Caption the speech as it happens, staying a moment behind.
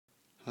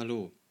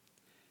Hallo,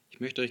 ich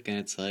möchte euch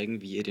gerne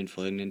zeigen, wie ihr den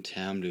folgenden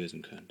Term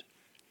lösen könnt.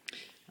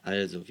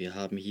 Also, wir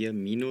haben hier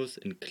Minus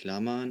in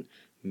Klammern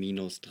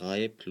minus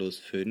 3 plus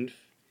 5,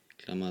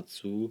 Klammer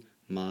zu,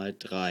 mal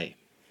 3.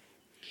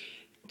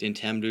 Den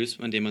Term löst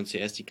man, indem man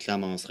zuerst die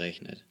Klammer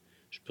ausrechnet,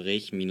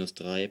 sprich minus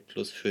 3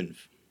 plus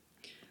 5.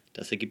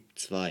 Das ergibt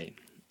 2.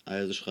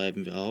 Also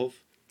schreiben wir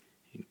auf,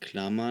 in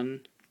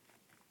Klammern,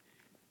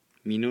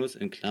 minus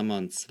in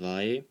Klammern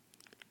 2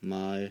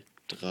 mal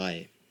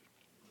 3.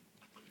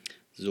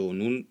 So,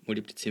 nun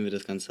multiplizieren wir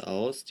das Ganze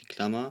aus, die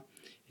Klammer,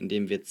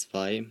 indem wir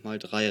 2 mal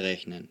 3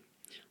 rechnen.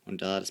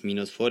 Und da das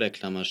Minus vor der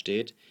Klammer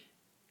steht,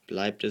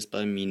 bleibt es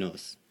beim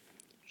Minus,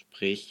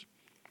 sprich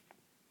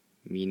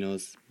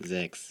minus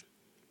 6.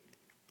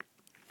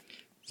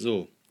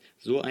 So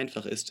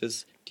einfach ist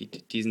es,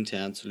 diesen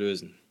Term zu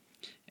lösen.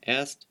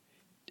 Erst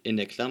in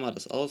der Klammer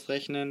das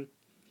ausrechnen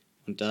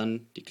und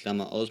dann die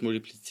Klammer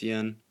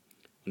ausmultiplizieren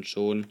und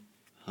schon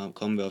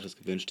kommen wir auf das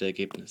gewünschte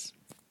Ergebnis.